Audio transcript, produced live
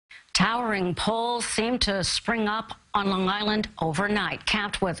Towering poles seem to spring up on Long Island overnight,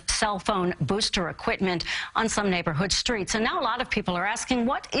 capped with cell phone booster equipment on some neighborhood streets. And now a lot of people are asking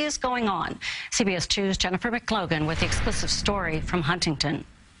what is going on. CBS 2's Jennifer McLogan with the exclusive story from Huntington.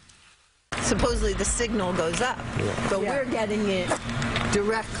 Supposedly the signal goes up, but we're getting it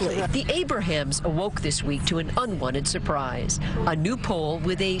directly. The Abrahams awoke this week to an unwanted surprise. A new pole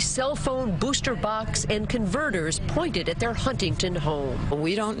with a cell phone booster box and converters pointed at their Huntington home.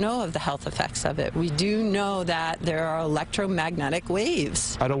 We don't know of the health effects of it. We do know that there are electromagnetic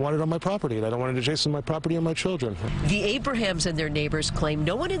waves. I don't want it on my property, and I don't want it adjacent to my property and my children. The Abrahams and their neighbors claim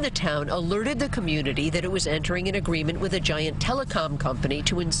no one in the town alerted the community that it was entering an agreement with a giant telecom company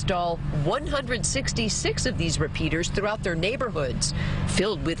to install 166 of these repeaters throughout their neighborhoods,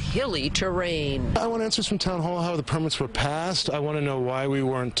 filled with hilly terrain. I want answers from Town Hall how the permits were passed. I want to know why we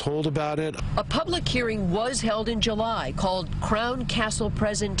weren't told about it. A public hearing was held in July called Crown Castle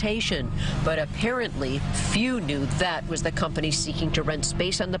Presentation, but apparently few knew that was the company seeking to rent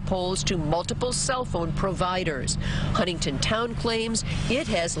space on the poles to multiple cell phone providers. Huntington Town claims it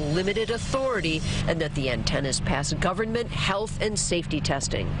has limited authority and that the antennas pass government health and safety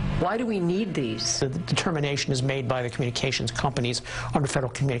testing. Why do we need these? The determination is made by the communications companies under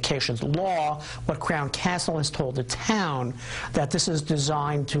federal communications law. What Crown Castle has told the town, that this is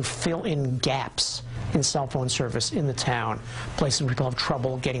designed to fill in gaps in cell phone service in the town, places where people have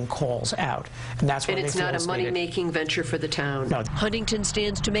trouble getting calls out. And that's what it's not a money-making venture for the town. No. Huntington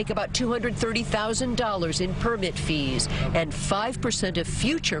stands to make about $230,000 in permit fees and 5% of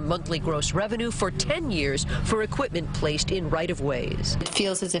future monthly gross revenue for 10 years for equipment placed in right-of-ways. It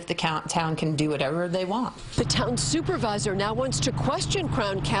feels as if the town can do whatever they want. The town supervisor now wants to question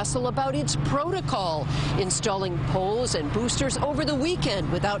Crown Castle about its protocol, installing poles and boosters over the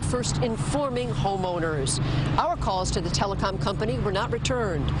weekend without first informing homeowners. Our calls to the telecom company were not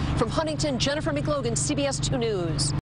returned. From Huntington, Jennifer McLogan, CBS 2 News.